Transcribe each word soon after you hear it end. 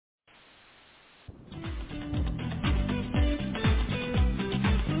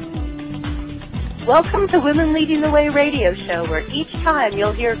Welcome to Women Leading the Way radio show, where each time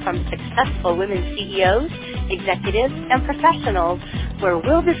you'll hear from successful women CEOs, executives, and professionals, where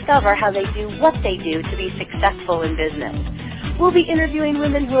we'll discover how they do what they do to be successful in business. We'll be interviewing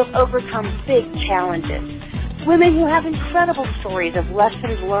women who have overcome big challenges, women who have incredible stories of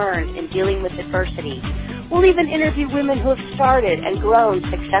lessons learned in dealing with adversity. We'll even interview women who have started and grown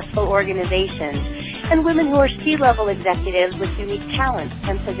successful organizations, and women who are C-level executives with unique talents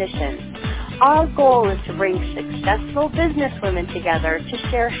and positions. Our goal is to bring successful business women together to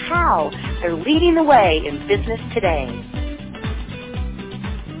share how they're leading the way in business today.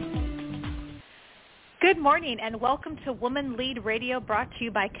 Good morning and welcome to Women Lead Radio, brought to you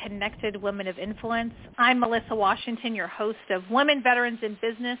by Connected Women of Influence. I'm Melissa Washington, your host of Women Veterans in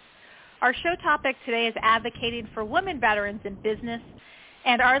Business. Our show topic today is advocating for women veterans in business,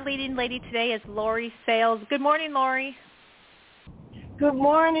 and our leading lady today is Lori Sales. Good morning, Lori. Good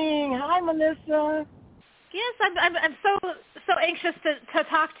morning. Hi, Melissa. Yes, I'm so anxious to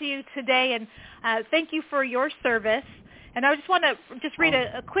talk to you today, and thank you for your service. And I just want to read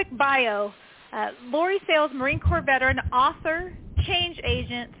a quick bio. Lori Sales, Marine Corps veteran, author, change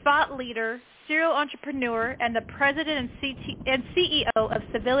agent, thought leader, serial entrepreneur, and the president and CEO of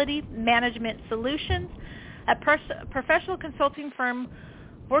Civility Management Solutions, a professional consulting firm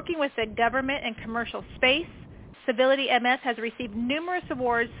working with the government and commercial space. Civility MS has received numerous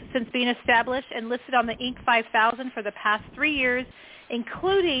awards since being established and listed on the Inc. 5000 for the past 3 years,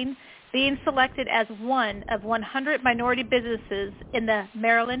 including being selected as one of 100 minority businesses in the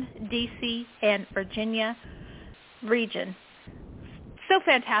Maryland, D.C., and Virginia region. So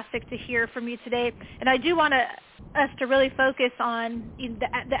fantastic to hear from you today, and I do want us to really focus on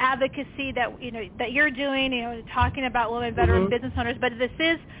the advocacy that you're doing, talking about women veteran business owners. But this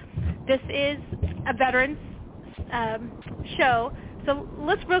is a veterans show. So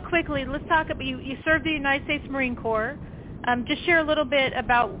let's talk about you served the United States Marine Corps. Just share a little bit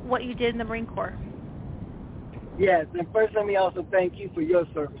about what you did in the Marine Corps. Yes, and first let me also thank you for your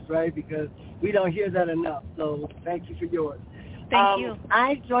service, right? Because we don't hear that enough. So thank you for yours. Thank you.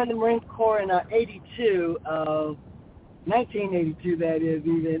 I joined the Marine Corps in 1982 that is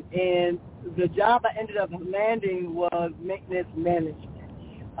even, and the job I ended up landing was maintenance management.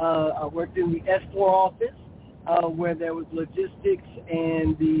 I worked in the S4 office, where there was logistics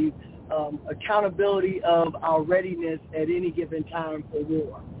and the accountability of our readiness at any given time for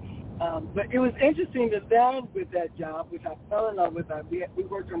war. But it was interesting to land with that job, which I fell in love with. We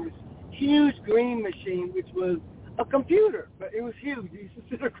worked on this huge green machine, which was a computer, but it was huge. You used to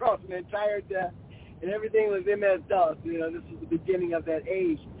sit across an entire desk, and everything was MS-DOS. This was the beginning of that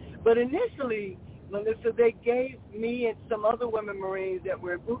age. But initially, Melissa, they gave me and some other women Marines that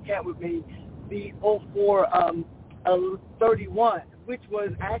were in boot camp with me the 0431, which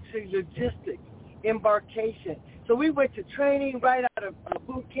was actually logistics, embarkation. So we went to training right out of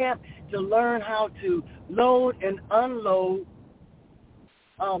boot camp to learn how to load and unload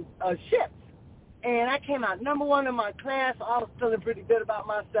ships. And I came out number one in my class. I was feeling pretty good about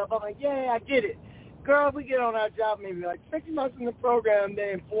myself. I'm like, yeah, I did it. Girl, we get on our job maybe like 6 months in the program.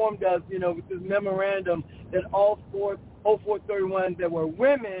 They informed us, with this memorandum that all 0431s that were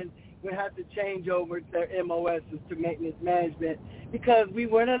women would have to change over their MOSs to maintenance management because we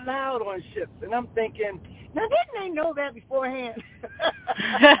weren't allowed on ships. And I'm thinking, now didn't they know that beforehand?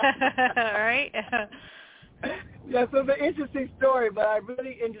 All right. Yeah, so it's an interesting story, but I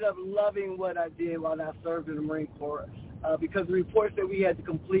really ended up loving what I did while I served in the Marine Corps because the reports that we had to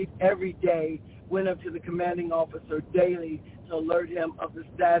complete every day went up to the commanding officer daily to alert him of the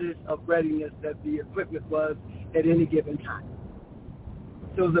status of readiness that the equipment was at any given time.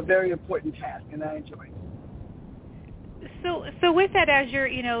 So it was a very important task, and I enjoyed it. So with that, as you're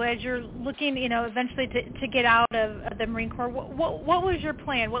looking, eventually to get out of the Marine Corps, what was your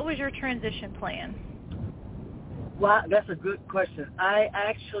plan? What was your transition plan? Well, that's a good question. I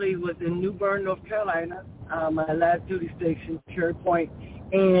actually was in New Bern, North Carolina, my last duty station, Cherry Point,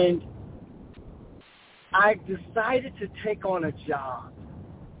 and I decided to take on a job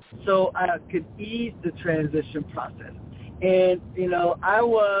so I could ease the transition process. And, I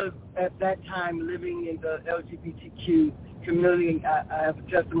was at that time living in the LGBTQ community. I have a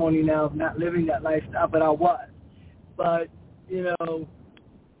testimony now of not living that lifestyle, but I was. But,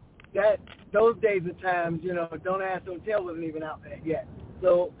 those days and times, Don't Ask, Don't Tell wasn't even out there yet.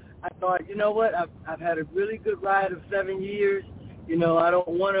 So I thought, you know what, I've had a really good ride of 7 years. I don't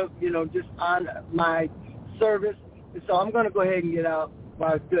want to, just honor my service. And so I'm going to go ahead and get out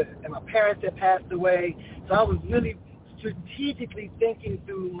while it's good. And my parents had passed away, so I was really strategically thinking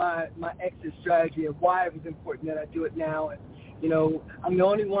through my exit strategy and why it was important that I do it now. You know, I'm the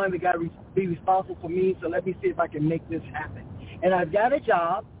only one that got to be responsible for me, so let me see if I can make this happen. And I got a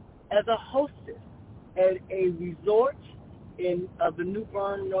job as a hostess at a resort in the New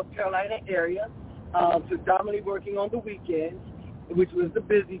Bern, North Carolina area, predominantly working on the weekends, which was the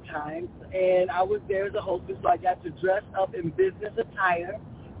busy time. And I was there as a hostess, so I got to dress up in business attire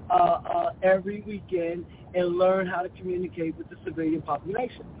every weekend and learn how to communicate with the civilian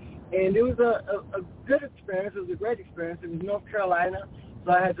population. And it was a good experience. It was a great experience. It was North Carolina,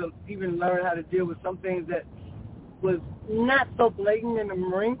 so I had to even learn how to deal with some things that was not so blatant in the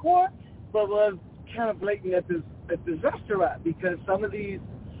Marine Corps, but was kind of blatant at this restaurant, because some of these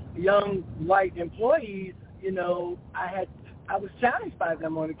young white employees, you know, I was challenged by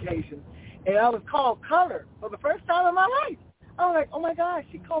them on occasion, and I was called colored for the first time in my life. I was like, oh my gosh,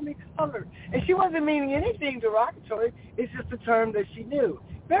 she called me colored, and she wasn't meaning anything derogatory. It's just a term that she knew.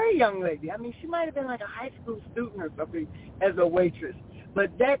 Very young lady. I mean, she might have been like a high school student or something as a waitress. But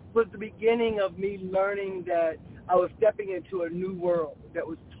that was the beginning of me learning that I was stepping into a new world that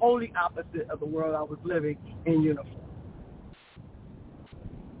was totally opposite of the world I was living in uniform.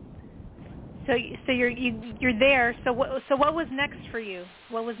 So you're there. So what was next for you?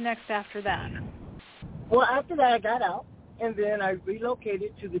 What was next after that? Well, after that, I got out, and then I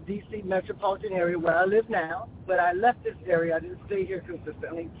relocated to the D.C. metropolitan area where I live now. But I left this area. I didn't stay here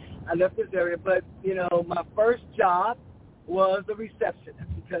consistently. I left this area. But, you know, my first job was a receptionist,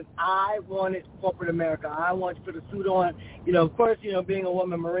 because I wanted corporate America. I wanted to put a suit on. You know, of course, you know, being a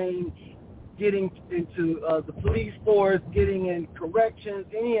woman Marine, getting into the police force, getting in corrections,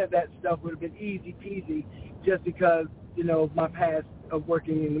 any of that stuff would have been easy peasy, just because, you know, my past of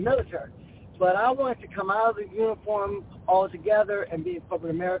working in the military. But I wanted to come out of the uniform altogether and be in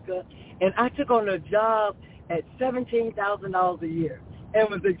corporate America. And I took on a job at $17,000 a year and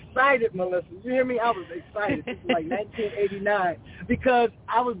was excited, Melissa. You hear me? I was excited. This was like 1989, because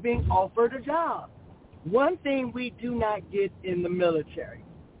I was being offered a job. One thing we do not get in the military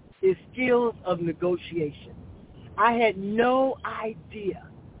is skills of negotiation. I had no idea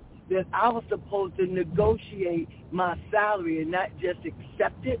that I was supposed to negotiate my salary and not just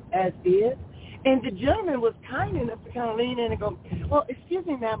accept it as is. And the gentleman was kind enough to kind of lean in and go, well, excuse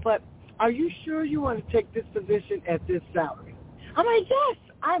me, ma'am, but are you sure you want to take this position at this salary? I'm like, yes,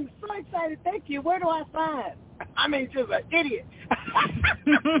 I'm so excited. Thank you. Where do I sign? I mean, just an idiot.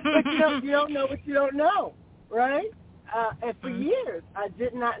 But you don't know what you don't know, right? And for years, I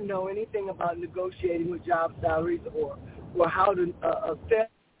did not know anything about negotiating with job salaries or how to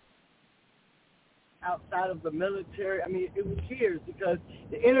set outside of the military. I mean, it was years, because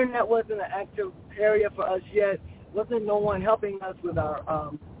the internet wasn't an active area for us yet. Wasn't no one helping us with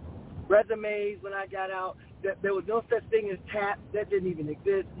our resumes when I got out. There was no such thing as TAP. That didn't even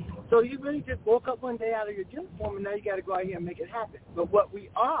exist. So you really just woke up one day out of your uniform, and now you got to go out here and make it happen. But what we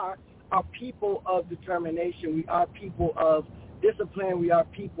are people of determination. We are people of discipline. We are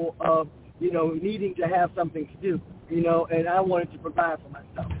people of, you know, needing to have something to do, you know, and I wanted to provide for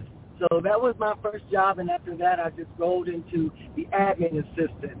myself. So that was my first job, and after that I just rolled into the admin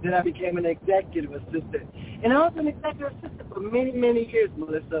assistant. Then I became an executive assistant. And I was an executive assistant for many, many years,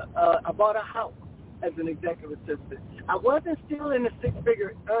 Melissa. I bought a house as an executive assistant. I wasn't still in the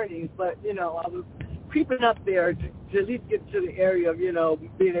six-figure earnings, but, you know, I was creeping up there to at least get to the area of, you know,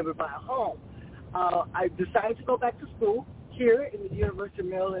 being able to buy a home. I decided to go back to school here in the University of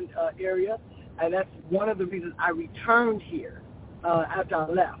Maryland area, and that's one of the reasons I returned here after I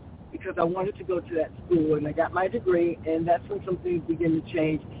left, because I wanted to go to that school, and I got my degree, and that's when some things began to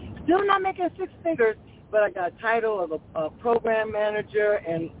change. Still not making six figures, but I got a title of a program manager,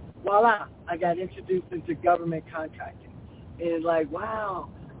 and voila, I got introduced into government contracting. And like, wow,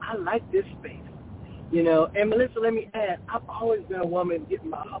 I like this space. You know, and Melissa, let me add, I've always been a woman getting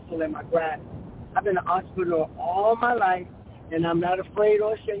my hustle and my grind. I've been an entrepreneur all my life, and I'm not afraid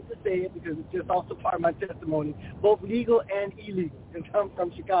or ashamed to say it, because it's just also part of my testimony, both legal and illegal. And I'm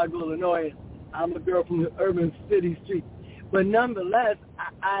from Chicago, Illinois. I'm a girl from the urban city streets. But nonetheless,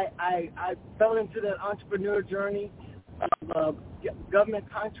 I fell into that entrepreneur journey of government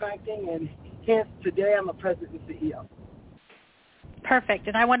contracting, and hence today I'm a president and CEO. Perfect,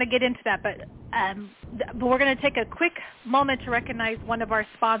 and I want to get into that, but we're going to take a quick moment to recognize one of our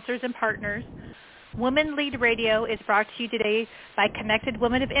sponsors and partners. Women Lead Radio is brought to you today by Connected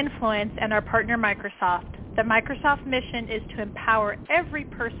Women of Influence and our partner Microsoft. The Microsoft mission is to empower every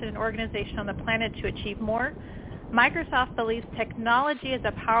person and organization on the planet to achieve more. Microsoft believes technology is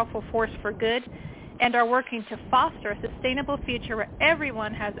a powerful force for good and are working to foster a sustainable future where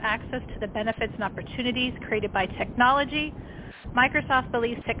everyone has access to the benefits and opportunities created by technology. Microsoft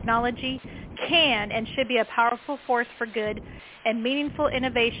believes technology can and should be a powerful force for good, and meaningful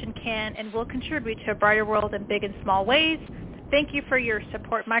innovation can and will contribute to a brighter world in big and small ways. Thank you for your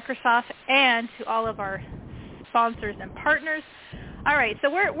support, Microsoft, and to all of our sponsors and partners. All right, so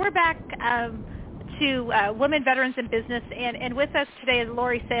we're back to Women Veterans in Business, and with us today is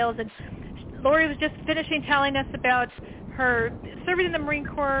Lori Sales. And Lori was just finishing telling us about her serving in the Marine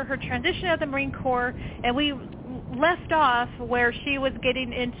Corps, her transition out of the Marine Corps, and we left off where she was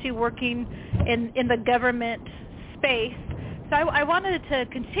getting into working in the government space. So I wanted to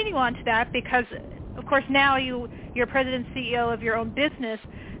continue on to that because, of course, now you're president and CEO of your own business.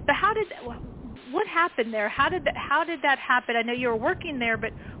 But what happened there? How did that happen? I know you were working there,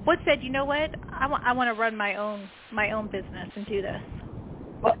 but what said, you know what, I want to run my own business and do this?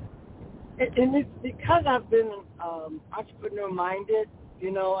 Well, and it's because I've been entrepreneur-minded.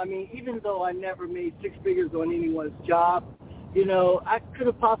 I mean, even though I never made six figures on anyone's job, I could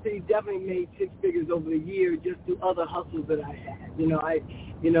have possibly definitely made six figures over the year just through other hustles that I had. I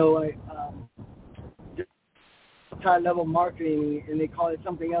just high-level marketing, and they call it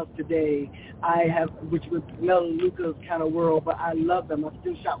something else today. I have, which was Mel and Luca's kind of world, but I love them. I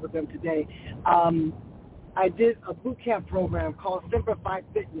still shop with them today. I did a boot camp program called Simplify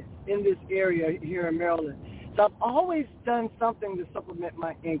Fitness in this area here in Maryland. So I've always done something to supplement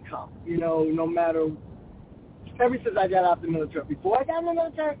my income, no matter, ever since I got out of the military. Before I got in the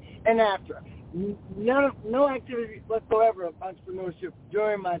military and after. No activity whatsoever of entrepreneurship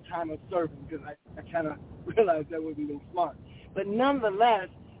during my time of serving, because I kind of realized that wasn't being smart. But nonetheless,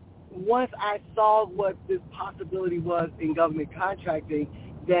 once I saw what this possibility was in government contracting,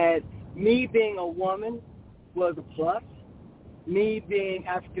 that me being a woman was a plus, me being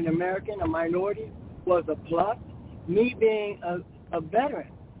African American, a minority, was a plus, me being a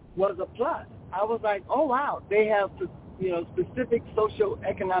veteran was a plus. I was like, oh wow, they have specific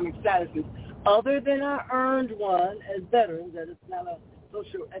socioeconomic statuses other than I earned one as veterans. That is not a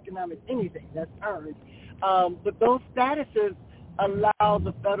socioeconomic anything, that's earned. But those statuses allow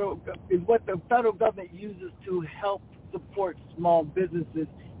is what the federal government uses to help support small businesses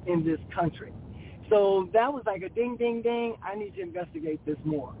in this country. So that was like a ding, ding, ding, I need to investigate this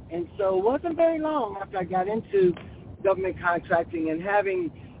more. And so it wasn't very long after I got into government contracting and having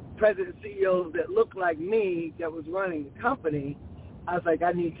president CEOs that looked like me that was running the company, I was like,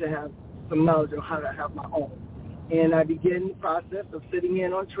 I need to have some knowledge on how to have my own. And I began the process of sitting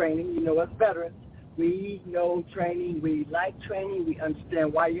in on training. As veterans, we know training, we like training, we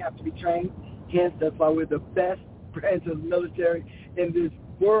understand why you have to be trained. Hence, that's why we're the best branch of the military in this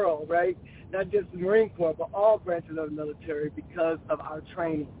world, right? Not just the Marine Corps, but all branches of the military because of our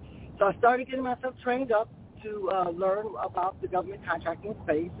training. So I started getting myself trained up to learn about the government contracting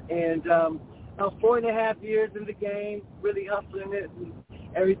space. And 4.5 years in the game, really hustling it and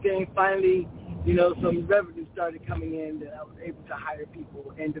everything. Finally, some revenue started coming in that I was able to hire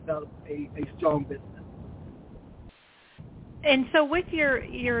people and develop a strong business. And so with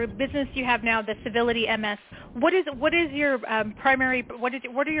your business you have now, the Civility MS, what is your primary, what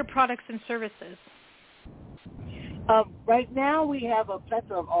are your products and services? Right now we have a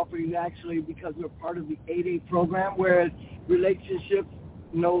plethora of offerings actually because we're part of the 8A program, whereas relationships,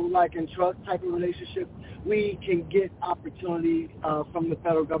 like and trust type of relationships, we can get opportunities from the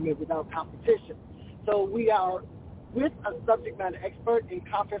federal government without competition. So we are with a subject matter expert in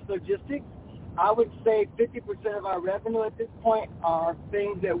conference logistics. I would say 50% of our revenue at this point are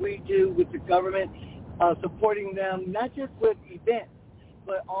things that we do with the government, supporting them not just with events,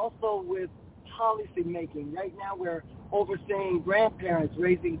 but also with policy making. Right now we're overseeing grandparents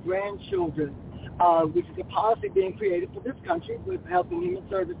raising grandchildren, which is a policy being created for this country with Health and Human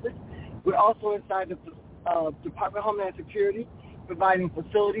Services. We're also inside the Department of Homeland Security, providing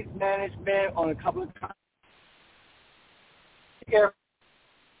facilities management on a couple of areas.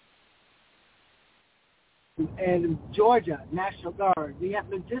 And in Georgia, National Guard, we have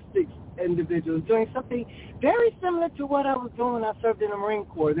logistics individuals doing something very similar to what I was doing when I served in the Marine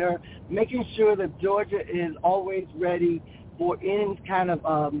Corps. They're making sure that Georgia is always ready for any kind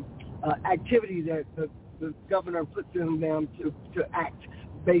of activity that the governor puts in them to act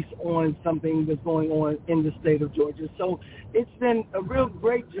based on something that's going on in the state of Georgia. So it's been a real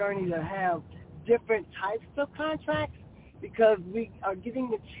great journey to have different types of contracts because we are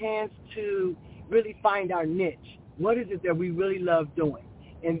getting the chance to really find our niche. What is it that we really love doing?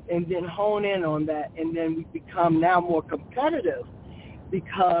 And then hone in on that, and then we become now more competitive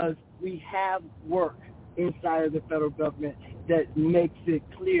because we have work inside of the federal government that makes it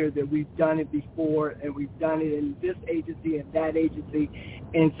clear that we've done it before and we've done it in this agency and that agency.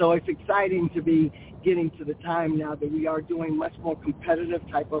 And so it's exciting to be getting to the time now that we are doing much more competitive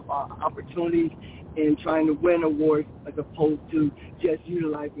type of opportunities and trying to win awards as opposed to just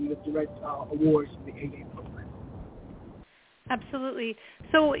utilizing the direct awards from the 8A program. Absolutely.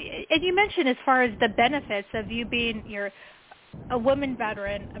 So, and you mentioned as far as the benefits of you being a woman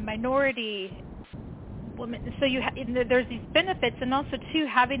veteran, a minority woman, so there's these benefits, and also too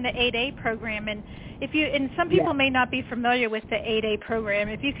having the 8A program. And some people may not be familiar with the 8A program.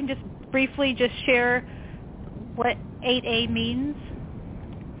 If you can just briefly just share what 8A means.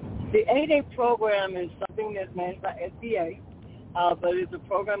 The 8A program is something that's managed by SBA, but it's a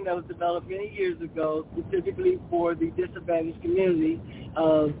program that was developed many years ago specifically for the disadvantaged community,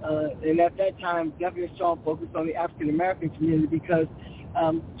 and at that time definitely a strong focus on the African American community, because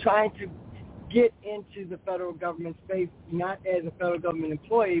trying to get into the federal government space, not as a federal government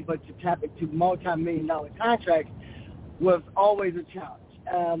employee, but to tap into multi-million-dollar contracts was always a challenge.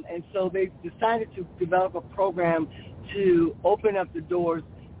 And so they decided to develop a program to open up the doors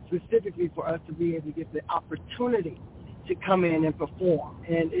specifically for us to be able to get the opportunity to come in and perform.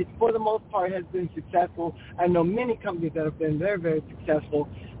 And it, for the most part, has been successful. I know many companies that have been very, very successful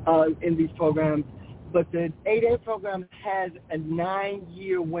in these programs, but the 8A program has a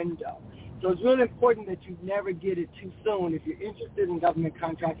 9-year window. So it's really important that you never get it too soon. If you're interested in government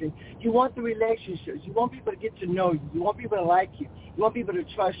contracting, you want the relationships. You want people to get to know you. You want people to like you. You want people to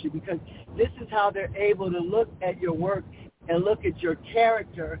trust you, because this is how they're able to look at your work and look at your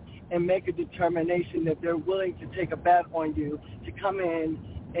character and make a determination that they're willing to take a bet on you to come in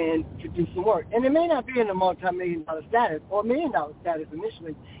and to do some work. And it may not be in a multi-million-dollar status or $1 million status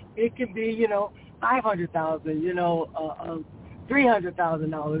initially. It could be, $500,000,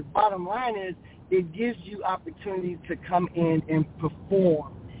 $300,000. Bottom line is, it gives you opportunities to come in and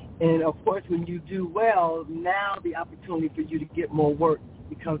perform. And, of course, when you do well, now the opportunity for you to get more work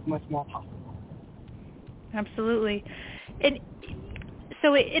becomes much more possible. Absolutely. And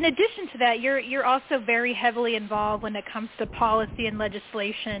so in addition to that, you're also very heavily involved when it comes to policy and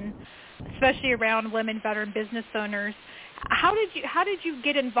legislation, especially around women veteran business owners. How did you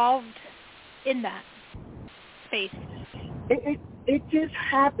get involved in that space? It just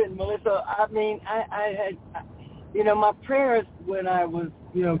happened, Melissa. I mean, I had, my prayers when I was,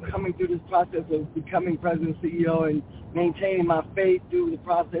 coming through this process of becoming president and CEO and maintaining my faith through the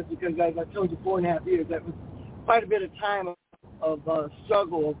process, because as I told you, 4.5 years, that was quite a bit of time of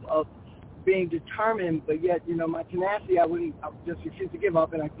struggle, of being determined, but yet, my tenacity, I just refused to give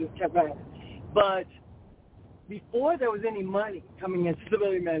up, and I just kept at it. But before there was any money coming into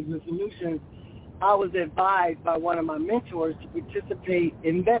Civilian Management Solutions, I was advised by one of my mentors to participate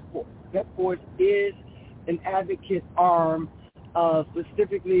in VetForce. VetForce is an advocate arm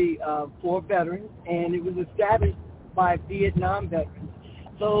specifically for veterans, and it was established by Vietnam veterans.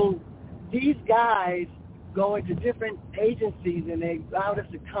 So these guys go into different agencies, and they allowed us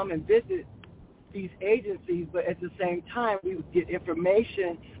to come and visit these agencies, but at the same time, we would get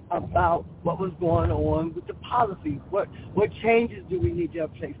information about what was going on with the policy. What changes do we need to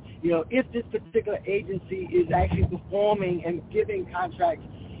have place? If this particular agency is actually performing and giving contracts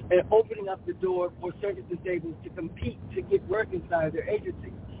and opening up the door for service disabled to compete to get work inside their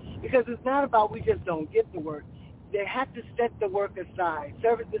agency. Because it's not about we just don't get the work. They have to set the work aside.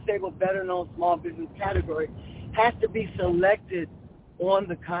 Service disabled, veteran-owned small business category has to be selected on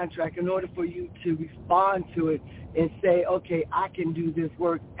the contract in order for you to respond to it and say, okay, I can do this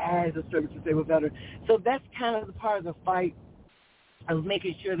work as a service disabled veteran. So that's kind of the part of the fight of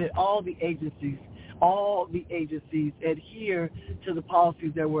making sure that all the agencies adhere to the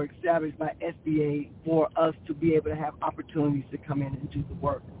policies that were established by SBA for us to be able to have opportunities to come in and do the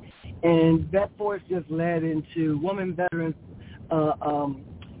work. And VetForce just led into Women Veterans,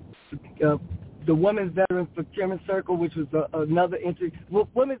 the Women's Veterans Procurement Circle, which was another entity,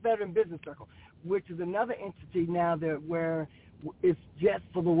 Women's Veteran Business Circle, which is another entity now where it's just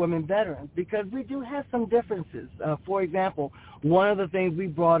for the women veterans, because we do have some differences. For example, one of the things we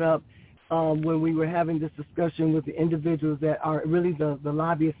brought up when we were having this discussion with the individuals that are really the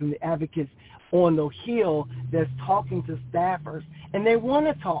lobbyists and the advocates on the Hill that's talking to staffers, and they want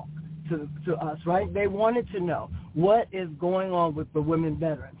to talk to us, right? They wanted to know what is going on with the women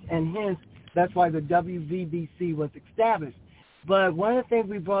veterans, and hence that's why the WVBC was established. But one of the things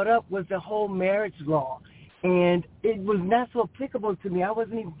we brought up was the whole marriage law, and it was not so applicable to me. I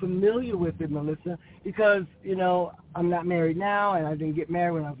wasn't even familiar with it, Melissa, because, I'm not married now, and I didn't get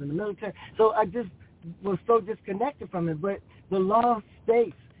married when I was in the military. So I just was so disconnected from it. But the law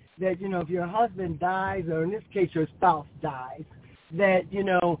states that, if your husband dies, or in this case your spouse dies, that,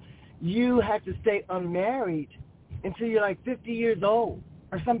 you have to stay unmarried until you're like 50 years old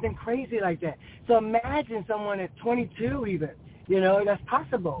or something crazy like that. So imagine someone at 22 even, that's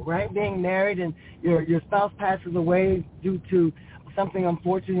possible, right? Being married and your spouse passes away due to something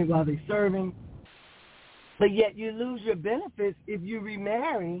unfortunate while they're serving. But yet you lose your benefits if you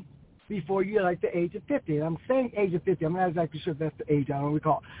remarry before you're like the age of 50. And I'm saying age of 50. I'm not exactly sure if that's the age. I don't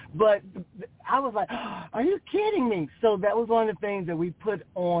recall. But I was like, are you kidding me? So that was one of the things that we put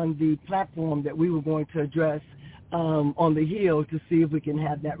on the platform that we were going to address on the Hill to see if we can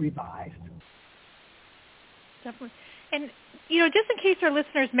have that revised. Definitely. And, just in case our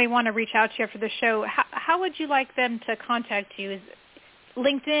listeners may want to reach out to you after the show, how would you like them to contact you? Is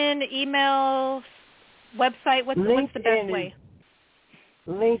LinkedIn, email, website? What's the best way?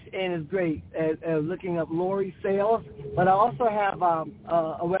 LinkedIn is great at looking up Lori Sales, but I also have a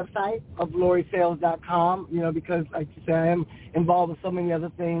website of LoriSales.com, because like you say, I am involved with so many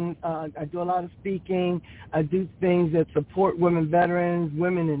other things. I do a lot of speaking. I do things that support women veterans,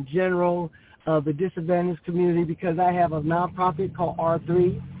 women in general, the disadvantaged community, because I have a nonprofit called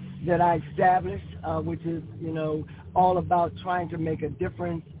R3 that I established, which is, all about trying to make a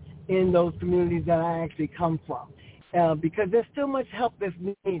difference in those communities that I actually come from. Because there's still much help that's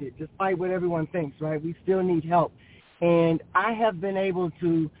needed, despite what everyone thinks, right? We still need help. And I have been able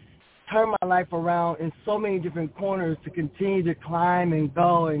to turn my life around in so many different corners to continue to climb and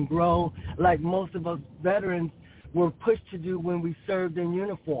go and grow like most of us veterans were pushed to do when we served in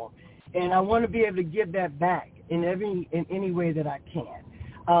uniform. And I want to be able to give that back in any way that I can.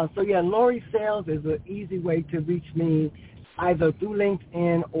 Lori Sales is an easy way to reach me, either through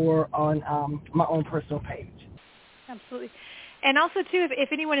LinkedIn or on my own personal page. Absolutely. And also, too, if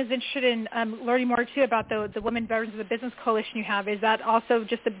anyone is interested in learning more, too, about the Women Veterans of the Business Coalition you have, is that also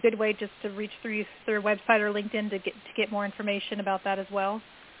just a good way just to reach through your website or LinkedIn to get more information about that as well?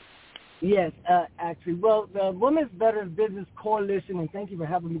 Yes, actually. Well, the Women's Veterans Business Coalition, and thank you for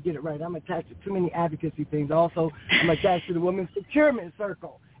helping me get it right. I'm attached to too many advocacy things. Also, I'm attached to the Women's Procurement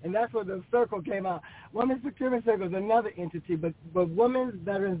Circle, and that's where the circle came out. Women's Procurement Circle is another entity, but Women's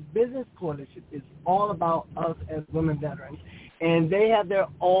Veterans Business Coalition is all about us as women veterans. And they have their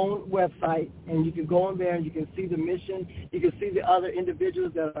own website, and you can go on there and you can see the mission. You can see the other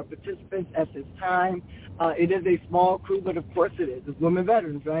individuals that are participants at this time. It is a small crew, but of course it is. It's women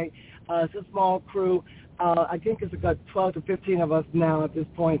veterans, right? It's a small crew. I think it's about 12 to 15 of us now at this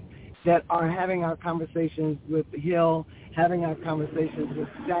point that are having our conversations with the Hill, having our conversations with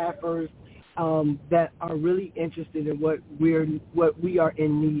staffers that are really interested in what we are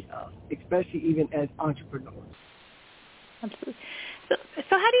in need of, especially even as entrepreneurs. Absolutely.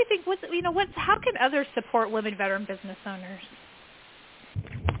 So how do you think? How can others support women veteran business owners?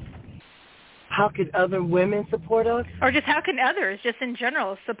 How can other women support us? Or just how can others, just in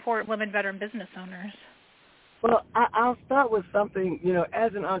general, support women veteran business owners? Well, I'll start with something.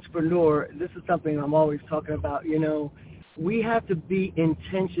 As an entrepreneur, this is something I'm always talking about. We have to be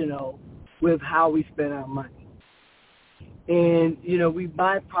intentional with how we spend our money, and we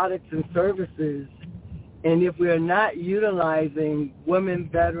buy products and services. And if we are not utilizing women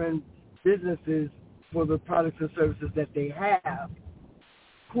veteran businesses for the products and services that they have,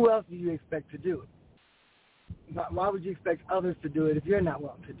 who else do you expect to do it? Why would you expect others to do it if you're not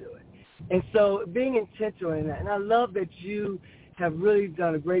willing to do it? And so being intentional in that, and I love that you have really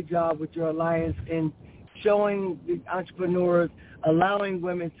done a great job with your alliance in showing the entrepreneurs, allowing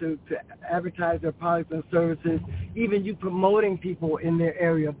women to advertise their products and services, even you promoting people in their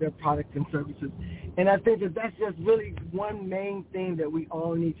area of their products and services. And I think that's just really one main thing that we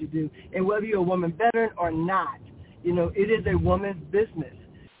all need to do. And whether you're a woman veteran or not, it is a woman's business.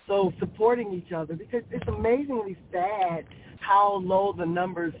 So supporting each other, because it's amazingly sad how low the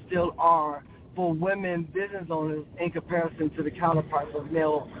numbers still are for women business owners in comparison to the counterparts of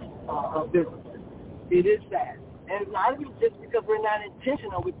male businesses. It is sad. And a lot of it is just because we're not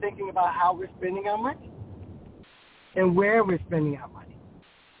intentional with thinking about how we're spending our money and where we're spending our money.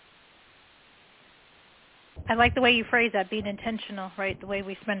 I like the way you phrase that, being intentional, right? The way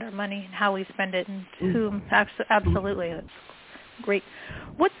we spend our money and how we spend it and to whom. Absolutely. That's great.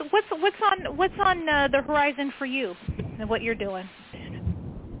 What's on the horizon for you and what you're doing?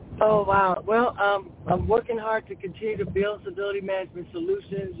 Oh, wow. Well, I'm working hard to continue to build stability management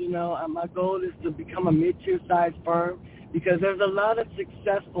solutions. My goal is to become a mid-tier size firm because there's a lot of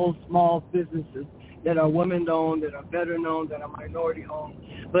successful small businesses that are women-owned, that are veteran-owned, that are minority-owned.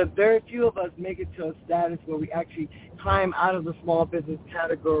 But very few of us make it to a status where we actually climb out of the small business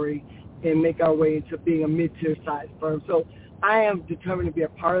category and make our way into being a mid-tier size firm. So I am determined to be a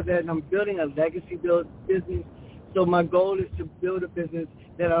part of that, and I'm building a legacy business. So my goal is to build a business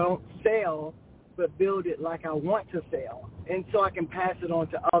that I don't sell, but build it like I want to sell, and so I can pass it on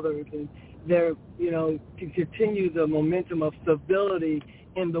to others, and to continue the momentum of civility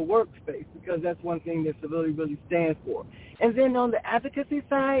in the workspace, because that's one thing that civility really stands for. And then on the advocacy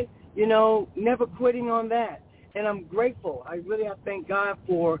side, never quitting on that. And I'm grateful. I thank God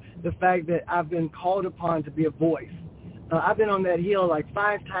for the fact that I've been called upon to be a voice. I've been on that Hill like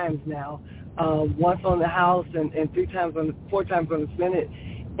 5 times now, once on the House and 4 times on the Senate.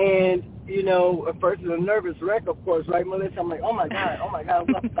 And, at first it was a nervous wreck, of course, right, Melissa? I'm like, oh, my God,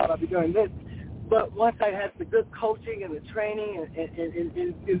 I thought I'd be doing this. But once I had the good coaching and the training,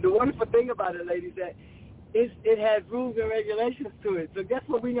 and the wonderful thing about it, ladies, that it has rules and regulations to it. So guess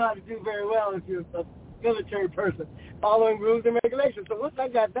what we know how to do very well if you're a military person, following rules and regulations. So once I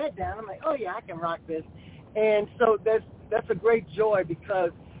got that down, I'm like, oh, yeah, I can rock this. And so that's a great joy,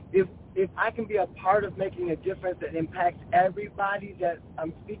 because if I can be a part of making a difference that impacts everybody that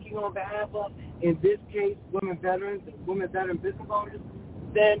I'm speaking on behalf of, in this case, women veterans and women veteran business owners,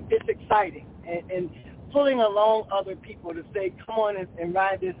 then it's exciting. And pulling along other people to say, come on and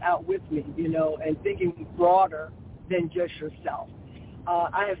ride this out with me, and thinking broader than just yourself.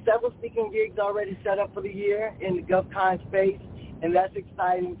 I have several speaking gigs already set up for the year in the GovCon space, and that's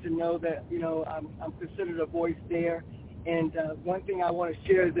exciting to know that, I'm considered a voice there. And one thing I want to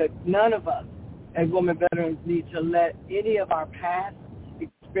share is that none of us as women veterans need to let any of our past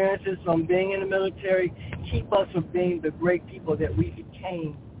experiences from being in the military keep us from being the great people that we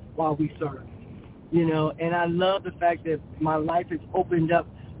became while we served. And I love the fact that my life is opened up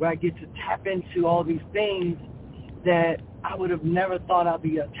where I get to tap into all these things that I would have never thought I'd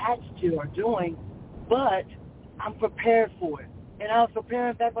be attached to or doing, but I'm prepared for it. And I was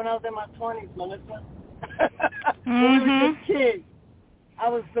preparing back when I was in my 20s, Melissa. When we were just kids, I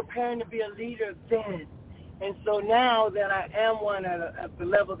was preparing to be a leader then. And so now that I am one at the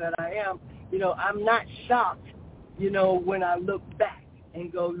level that I am, I'm not shocked, when I look back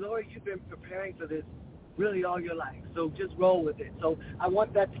and go, Lord, you've been preparing for this really all your life. So just roll with it. So I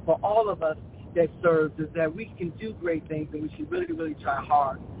want that for all of us that serves, is that we can do great things, and we should really, really try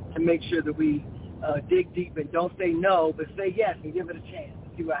hard to make sure that we dig deep and don't say no, but say yes and give it a chance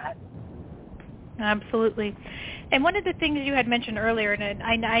and see what happens. Absolutely. And one of the things you had mentioned earlier,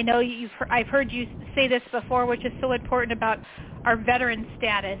 and I know I've heard you say this before, which is so important about our veteran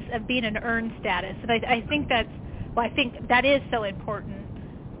status, of being an earned status. And I think that is so important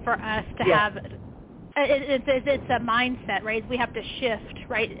for us to have. It's a mindset, right? We have to shift,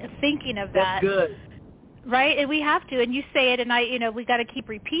 right? Thinking of that. That's good. Right? And we have to. And you say it, and we got to keep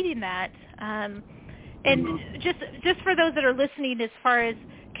repeating that. And just for those that are listening, as far as,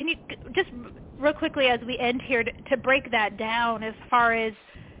 can you just real quickly as we end here to break that down as far as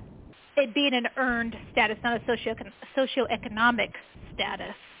it being an earned status, not a socioeconomic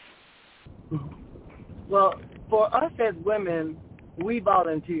status? Well, for us as women, we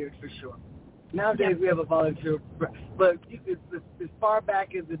volunteered for sure. Nowadays we have a volunteer, but as far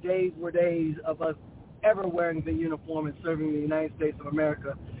back as the days were days of us ever wearing the uniform and serving the United States of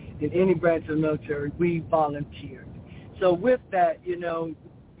America in any branch of the military, we volunteered. So with that,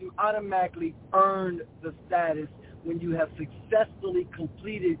 you automatically earned the status when you have successfully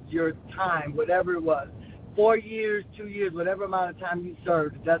completed your time, whatever it was, 4 years, 2 years, whatever amount of time you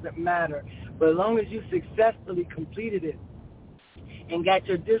served, it doesn't matter. But as long as you successfully completed it and got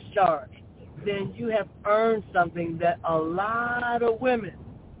your discharge, then you have earned something that a lot of women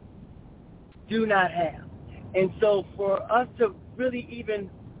do not have. And so for us to really even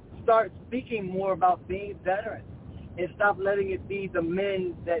start speaking more about being veterans and stop letting it be the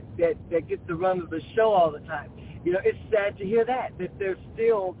men that get the run of the show all the time. It's sad to hear that there's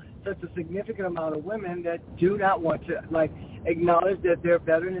still such a significant amount of women that do not want to, acknowledge that they're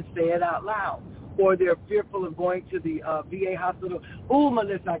veteran and say it out loud. Or they're fearful of going to the VA hospital. Oh,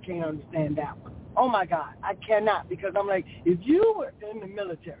 Melissa, I can't understand that one. Oh, my God, I cannot. Because I'm like, if you were in the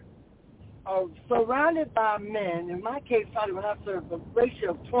military or surrounded by men, in my case, probably when I served, a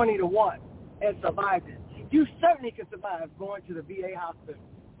ratio of 20-1 and survived it, you certainly can survive going to the VA hospital.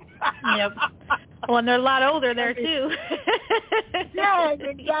 Yep. Well, and they're a lot older there, too. Yeah,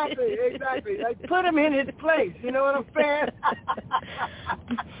 exactly. Like, put him in his place. You know what I'm saying?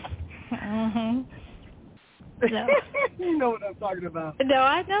 No. You know what I'm talking about. No,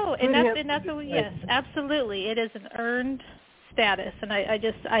 I know, and that's what yes, absolutely. It is an earned status, and I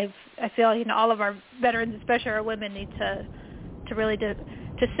feel all of our veterans, especially our women, need to really to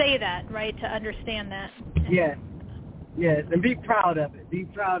say that, right? To understand that. Yes, and be proud of it. Be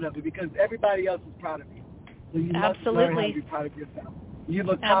proud of it because everybody else is proud of you. So you must learn how to be proud of yourself. You've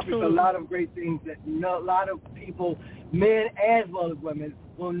accomplished a lot of great things that a lot of people, men as well as women,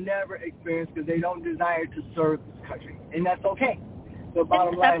 will never experience because they don't desire to serve this country. And that's okay. The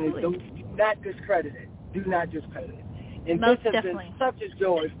bottom line is do not discredit it. Do not discredit it. And Most this has definitely. been such a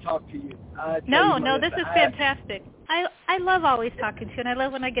joy to talk to you. No, this is fantastic. I love always talking to you, and I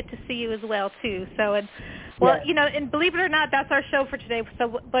love when I get to see you as well, too. So, and well, yes. you know, and believe it or not, that's our show for today.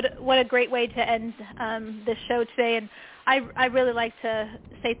 So, but what a great way to end this show today. And I really like to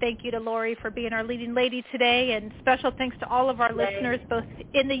say thank you to Lori for being our leading lady today, and special thanks to all of our listeners, both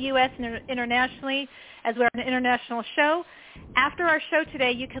in the U.S. and internationally, as we're an international show. After our show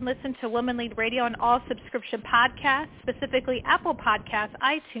today, you can listen to Women Lead Radio on all subscription podcasts, specifically Apple Podcasts,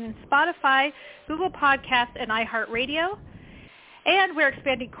 iTunes, Spotify, Google Podcasts, and iHeartRadio. And we're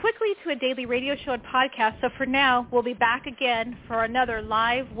expanding quickly to a daily radio show and podcast. So for now, we'll be back again for another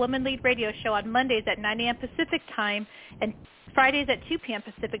live Women Lead Radio show on Mondays at 9 a.m. Pacific Time and Fridays at 2 p.m.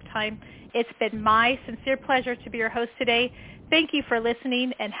 Pacific Time. It's been my sincere pleasure to be your host today. Thank you for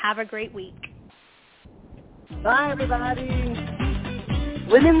listening, and have a great week. Bye, everybody.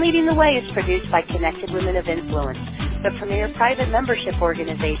 Women Leading the Way is produced by Connected Women of Influence, the premier private membership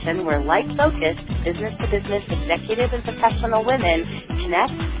organization where like-focused, business-to-business executive and professional women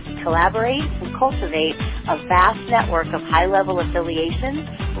connect, collaborate, and cultivate a vast network of high-level affiliations,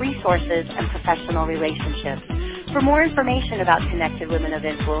 resources, and professional relationships. For more information about Connected Women of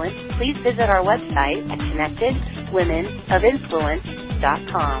Influence, please visit our website at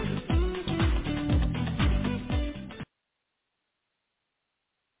connectedwomenofinfluence.com.